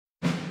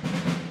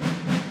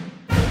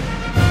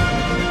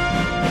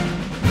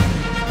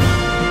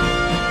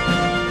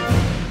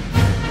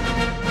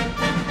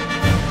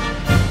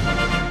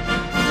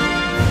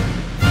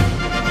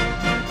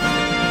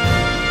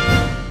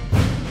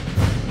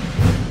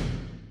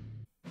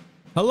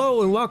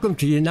Hello and welcome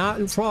to Unite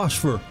and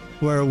Prosper,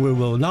 where we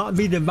will not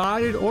be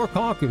divided or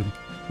conquered.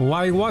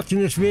 While you're watching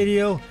this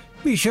video,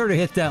 be sure to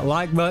hit that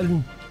like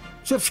button,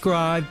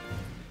 subscribe,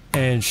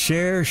 and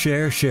share.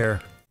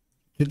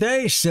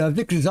 Today's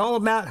subject is all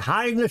about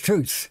hiding the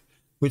truth,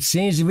 which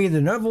seems to be the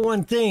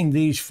 #1 thing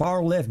these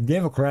far-left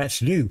Democrats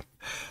do.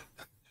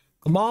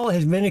 Kamala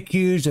has been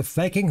accused of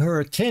faking her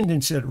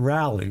attendance at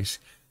rallies.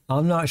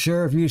 I'm not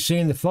sure if you've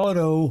seen the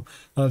photo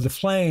of the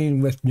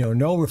plane with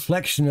no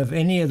reflection of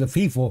any of the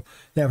people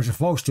that were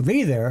supposed to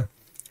be there,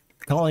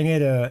 calling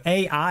it a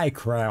AI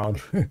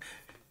crowd.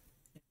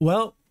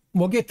 Well,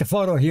 we'll get the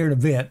photo here in a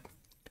bit.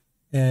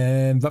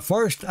 But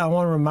first, I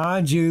want to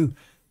remind you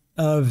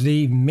of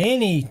the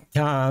many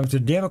times the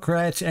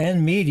Democrats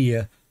and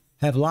media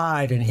have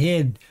lied and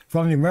hid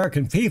from the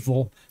American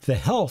people the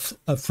health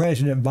of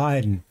President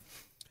Biden.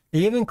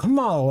 Even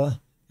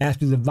Kamala,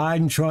 after the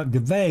Biden-Trump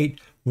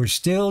debate, was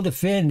still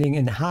defending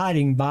and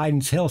hiding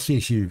Biden's health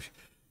issues.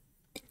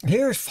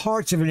 Here's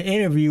parts of an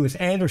interview with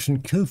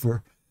Anderson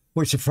Cooper,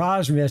 which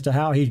surprised me as to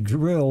how he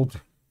drilled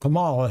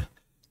Kamala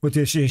with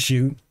this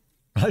issue.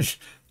 I just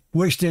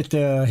wish that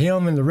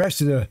him and the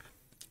rest of the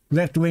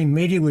left-wing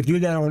media would do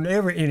that on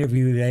every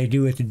interview they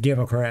do with the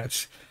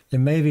Democrats.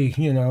 And maybe,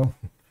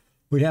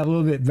 we'd have a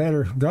little bit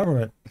better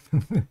government.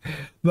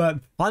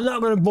 But I'm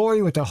not going to bore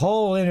you with the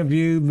whole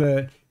interview,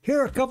 but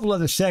here are a couple of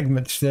the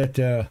segments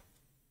that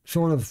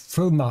sort of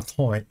prove my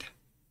point.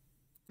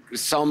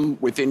 Some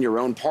within your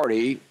own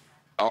party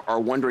are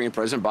wondering if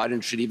President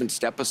Biden should even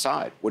step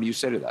aside. What do you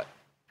say to that?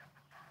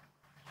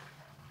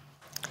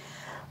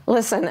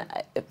 Listen,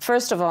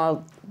 first of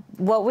all,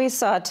 what we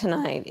saw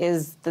tonight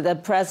is the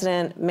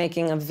president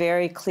making a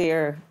very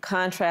clear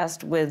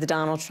contrast with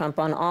Donald Trump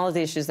on all of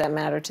the issues that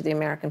matter to the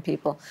American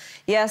people.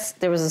 Yes,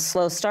 there was a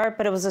slow start,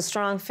 but it was a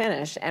strong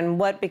finish. And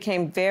what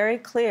became very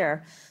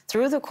clear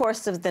through the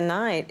course of the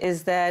night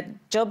is that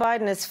Joe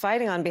Biden is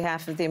fighting on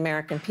behalf of the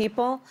American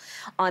people,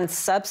 on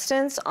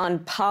substance, on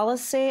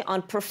policy,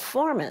 on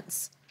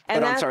performance.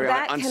 And but I'm sorry,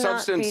 on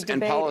substance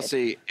and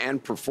policy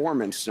and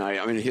performance tonight,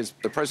 I mean,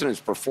 the president's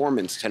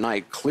performance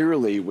tonight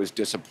clearly was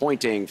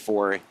disappointing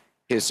for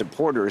his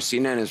supporters.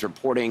 CNN is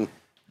reporting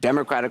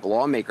Democratic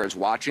lawmakers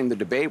watching the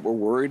debate were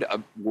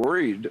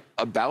worried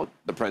about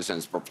the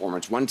president's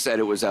performance. One said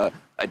it was a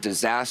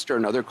disaster.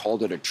 Another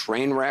called it a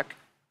train wreck.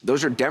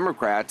 Those are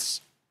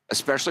Democrats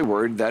especially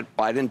worried that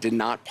Biden did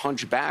not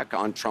punch back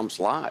on Trump's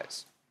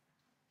lies.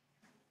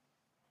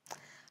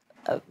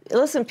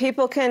 Listen,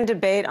 people can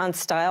debate on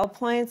style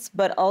points,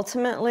 but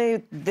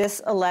ultimately this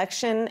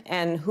election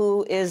and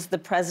who is the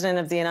president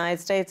of the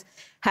United States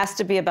has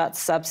to be about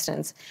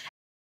substance.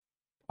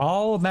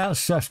 All about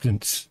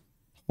substance.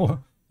 I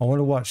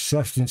wonder what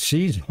substance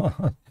she's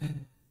on.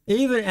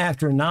 Even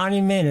after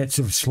 90 minutes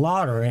of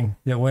slaughtering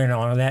that went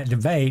on in that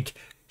debate,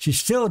 she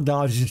still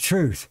dodges the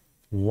truth.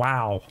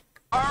 Wow.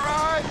 All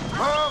right,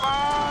 move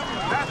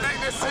on.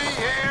 Nothing to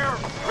see here.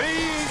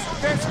 Please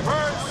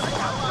disperse.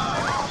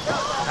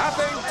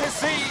 Nothing to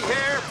see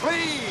here,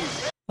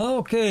 please.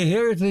 Okay,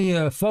 here's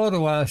the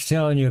photo I was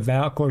telling you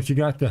about. Of course, you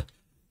got the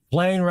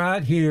plane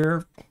right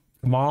here.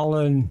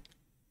 Kamala, and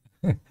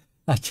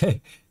I tell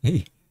you,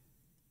 he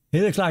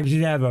looks like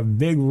he'd have a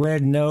big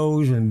red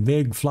nose and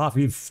big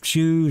floppy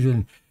shoes,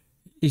 and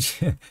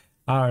he's,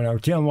 I don't know,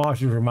 Tim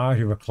Washington reminds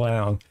me of a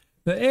clown.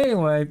 But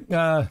anyway,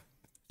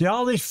 see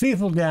all these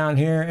people down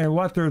here, and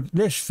what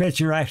this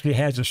picture actually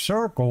has it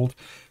circled.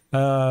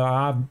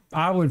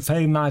 I would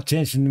pay my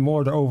attention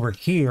more to over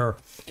here,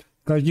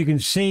 because you can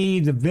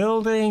see the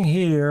building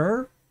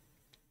here,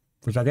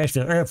 which I guess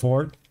the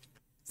airport,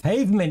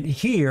 pavement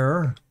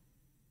here,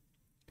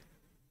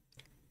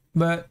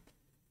 but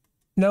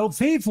no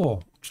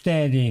people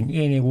standing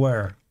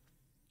anywhere.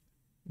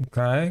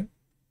 Okay,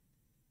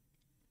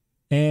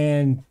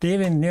 and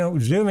even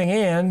zooming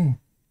in,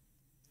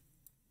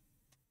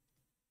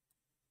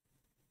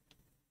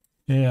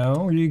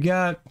 you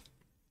got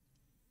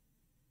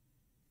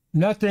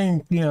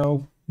nothing,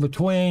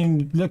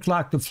 between, looks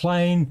like the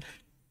plane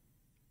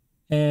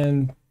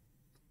and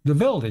the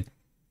building.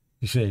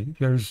 You see,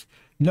 there's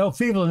no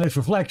people in this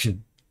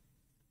reflection.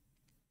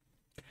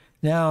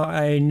 Now,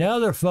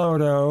 another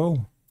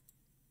photo,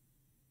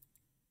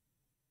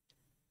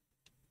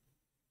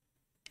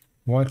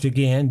 once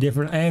again,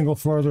 different angle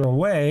further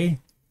away.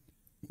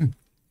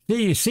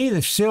 See, you see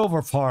the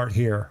silver part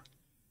here.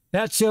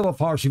 That silver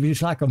part should be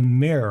just like a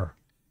mirror.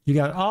 You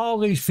got all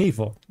these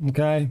people,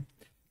 okay?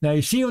 Now,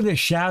 you see what this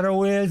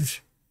shadow is?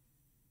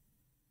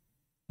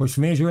 Which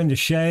means we're in the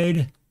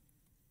shade.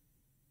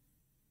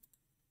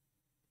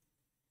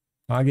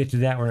 I'll get to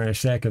that one in a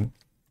second.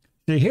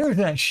 See, here's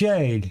that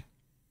shade.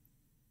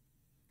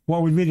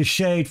 What would be the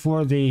shade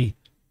for the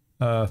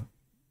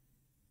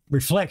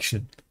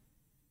reflection?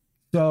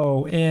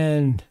 So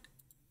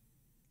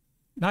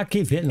I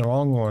keep hitting the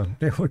wrong one.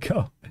 There we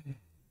go.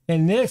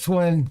 In this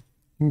one,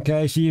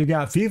 okay, so you've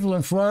got people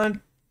in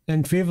front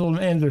and people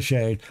in the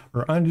shade,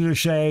 or under the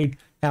shade,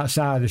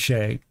 outside the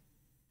shade.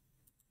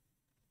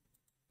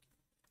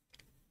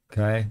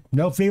 Okay,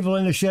 no people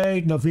in the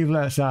shade, no people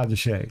outside the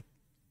shade.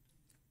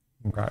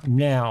 Okay,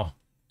 now,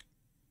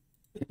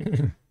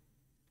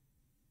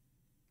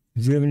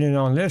 zooming in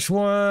on this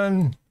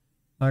one,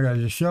 like I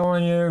was just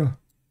showing you.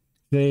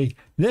 See,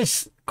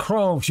 this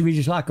chrome should be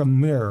just like a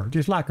mirror,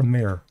 just like a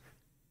mirror.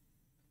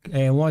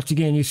 And once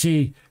again, you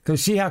see,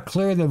 because see how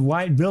clear the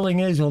white building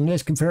is on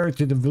this compared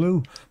to the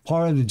blue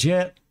part of the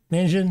jet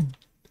engine?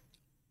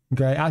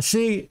 Okay, I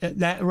see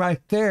that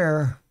right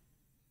there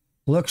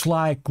looks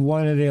like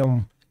one of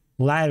them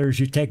ladders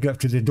you take up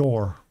to the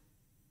door.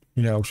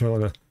 You know,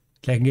 so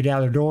they can get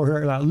out of the door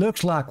here. It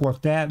looks like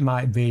what that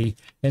might be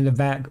in the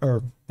back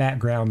or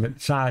background,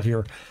 but side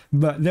here.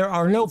 But there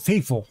are no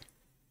people.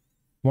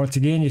 Once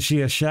again, you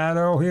see a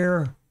shadow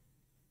here.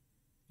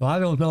 Well, I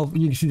don't know if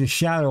you can see the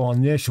shadow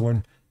on this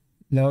one.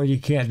 No, you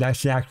can't.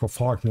 That's the actual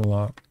parking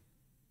lot.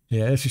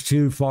 Yeah, this is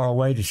too far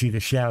away to see the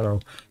shadow.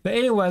 But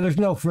anyway, there's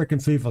no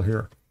freaking people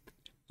here.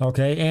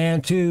 Okay,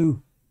 and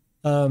to,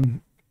 I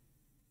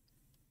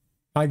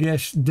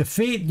guess,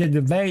 defeat the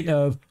debate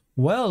of,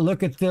 well,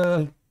 look at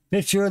the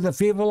picture of the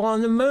people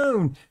on the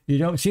moon. You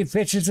don't see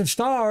pictures of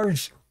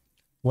stars.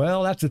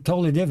 Well, that's a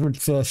totally different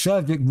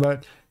subject,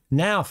 but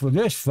now for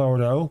this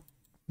photo,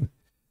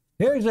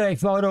 here's a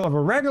photo of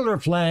a regular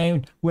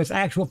plane with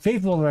actual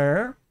people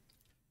there.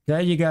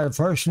 Okay, you got a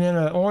person in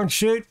an orange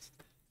suit,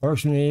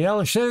 person in a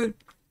yellow suit.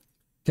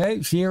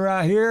 Okay, see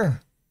right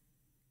here.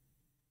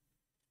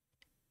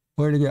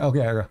 Where'd it go?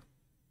 Okay, I go.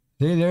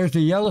 See, there's the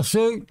yellow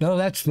suit. No,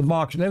 that's the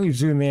box. Let me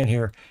zoom in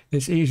here.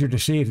 It's easier to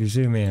see if you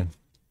zoom in.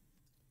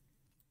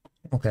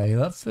 Okay,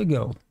 let's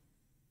go.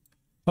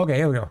 Okay,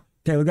 here we go.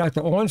 Okay, we got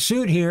the orange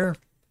suit here.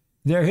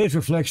 There, his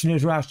reflection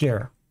is right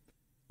there.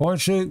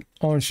 Orange suit,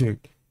 orange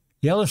suit.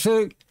 Yellow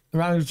suit,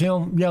 right with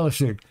him, yellow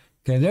suit.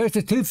 Okay, there's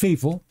the two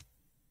people.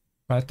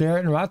 Right there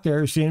and right there,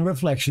 you're seeing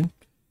reflection.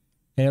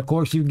 And of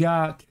course, you've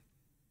got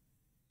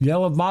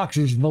yellow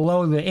boxes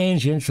below the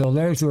engine, so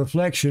there's the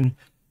reflection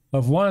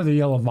of one of the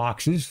yellow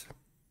boxes.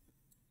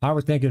 I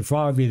would think it'd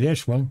probably be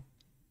this one.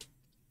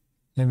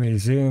 Let me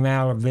zoom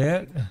out a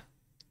bit.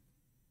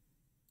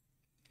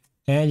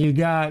 And you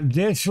got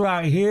this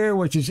right here,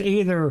 which is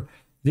either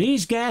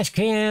these gas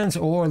cans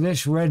or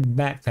this red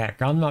backpack.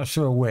 I'm not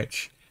sure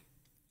which.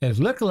 It's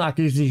looking like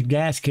it's these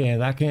gas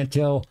cans. I can't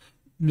tell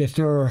if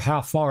they're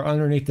how far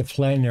underneath the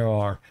plane there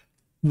are.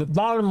 The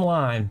bottom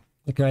line,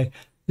 okay,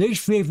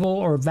 these people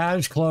are about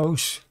as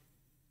close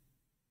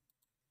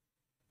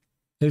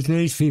as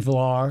these people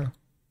are.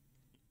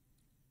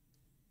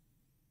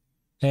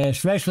 And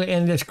especially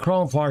in this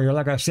chrome part here,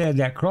 like I said,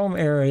 that chrome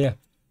area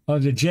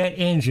of the jet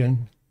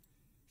engine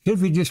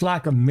should be just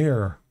like a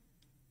mirror.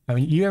 I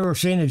mean, you ever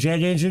seen a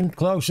jet engine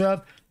close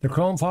up, the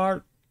chrome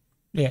part?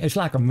 Yeah, it's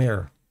like a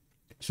mirror.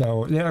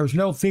 So there's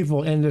no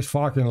people in this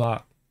parking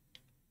lot.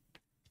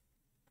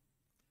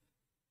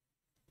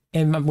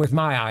 With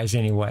my eyes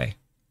anyway.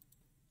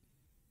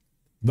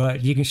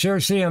 But you can sure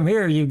see them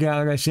here. You've got,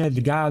 like I said,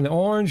 the guy in the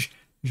orange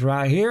is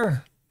right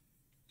here.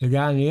 The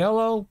guy in the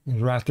yellow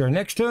is right there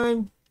next to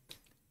him.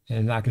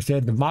 And like I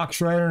said, the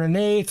box right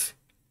underneath,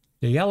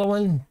 the yellow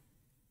one.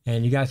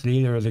 And you got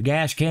either the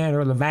gas can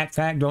or the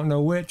backpack, don't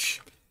know which.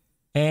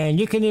 And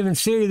you can even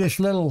see this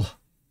little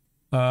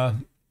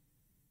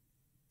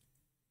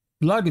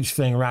luggage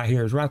thing right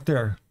here. Is right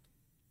there.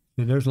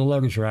 So there's the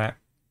luggage rack.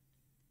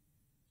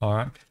 All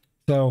right.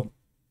 So,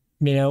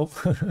 you know,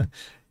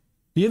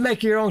 you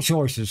make your own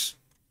choices.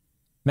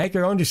 Make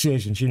your own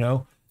decisions, you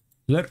know.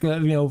 Look, you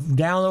know,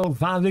 download,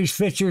 find these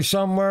pictures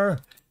somewhere,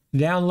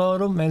 download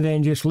them, and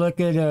then just look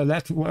at,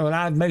 that's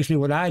what basically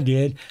what I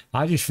did.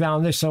 I just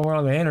found this somewhere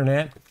on the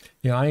internet.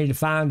 You know, I need to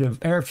find an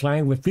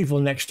airplane with people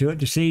next to it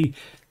to see,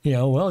 you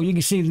know, well, you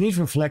can see these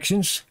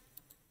reflections.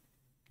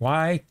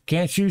 Why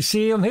can't you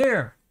see them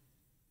here?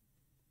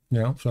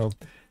 You know, so,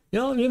 you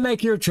know, you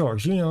make your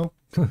choice, you know.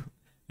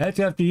 That's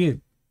up to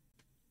you.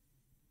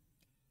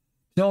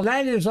 So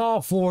that is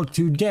all for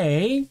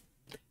today.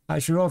 I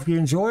sure hope you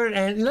enjoyed it.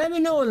 And let me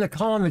know in the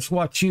comments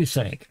what you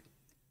think.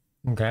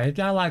 Okay?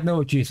 I'd like to know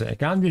what you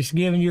think. I'm just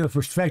giving you a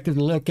perspective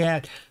to look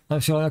at. I'm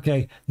saying,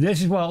 okay,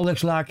 this is what it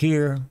looks like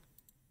here.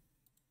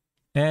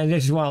 And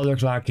this is what it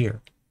looks like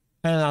here.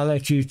 And I'll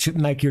let you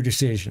make your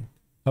decision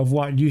of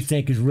what you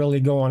think is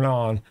really going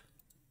on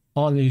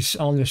this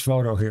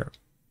photo here.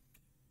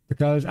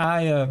 Because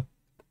I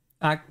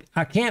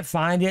can't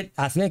find it.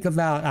 I think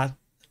about...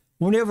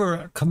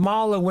 Whenever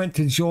Kamala went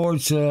to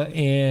Georgia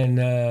in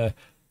the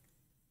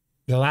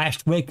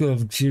last week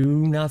of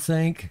June, I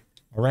think,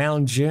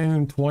 around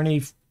June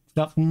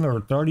 20-something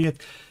or 30th.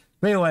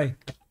 But anyway,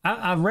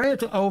 I ran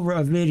over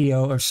a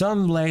video of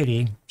some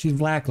lady, she's a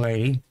black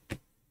lady.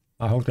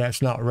 I hope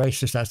that's not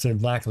racist, I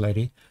said black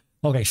lady.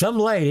 Okay, some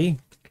lady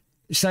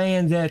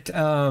saying that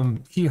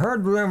she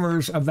heard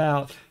rumors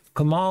about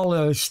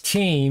Kamala's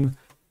team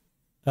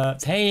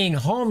paying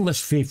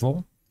homeless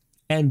people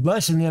and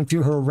busing them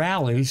to her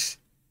rallies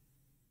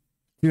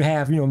to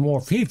have, you know,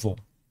 more people.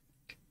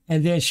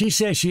 And then she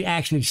says she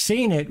actually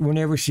seen it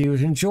whenever she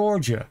was in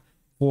Georgia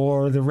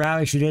for the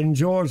rally she did in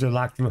Georgia,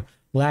 like the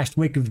last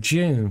week of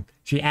June.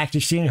 She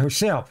actually seen it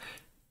herself.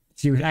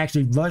 She was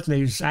actually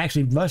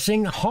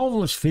busing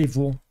homeless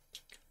people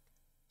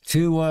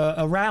to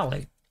a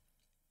rally.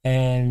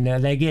 And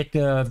they get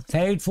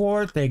paid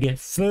for it. They get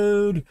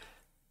food.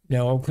 You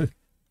know,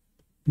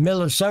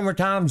 middle of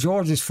summertime,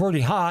 Georgia's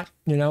pretty hot,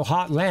 you know,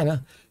 hot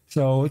Atlanta.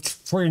 So it's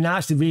pretty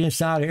nice to be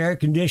inside an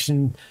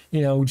air-conditioned,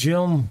 you know,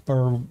 gym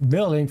or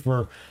building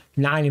for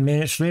 90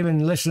 minutes,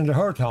 even listening to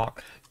her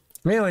talk.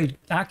 Really,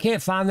 I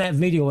can't find that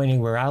video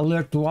anywhere. I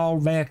looked all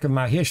back in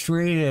my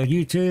history,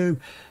 YouTube.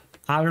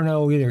 I don't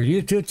know, either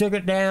YouTube took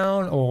it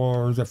down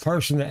or the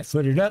person that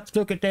put it up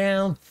took it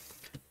down.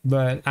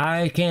 But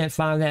I can't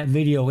find that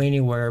video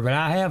anywhere. But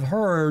I have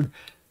heard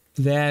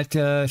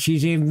that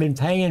she's even been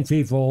paying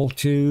people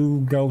to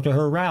go to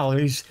her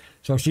rallies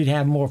so she'd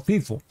have more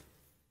people.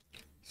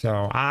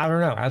 So I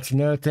don't know. That's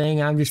another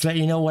thing. I'm just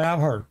letting you know what I've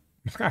heard.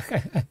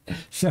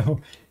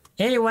 So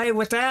anyway,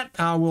 with that,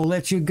 I will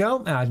let you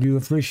go. I do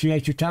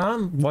appreciate your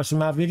time watching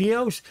my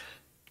videos.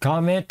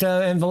 Comment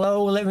and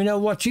below. Let me know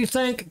what you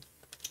think.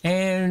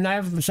 And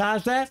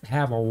besides that,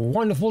 have a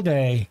wonderful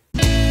day.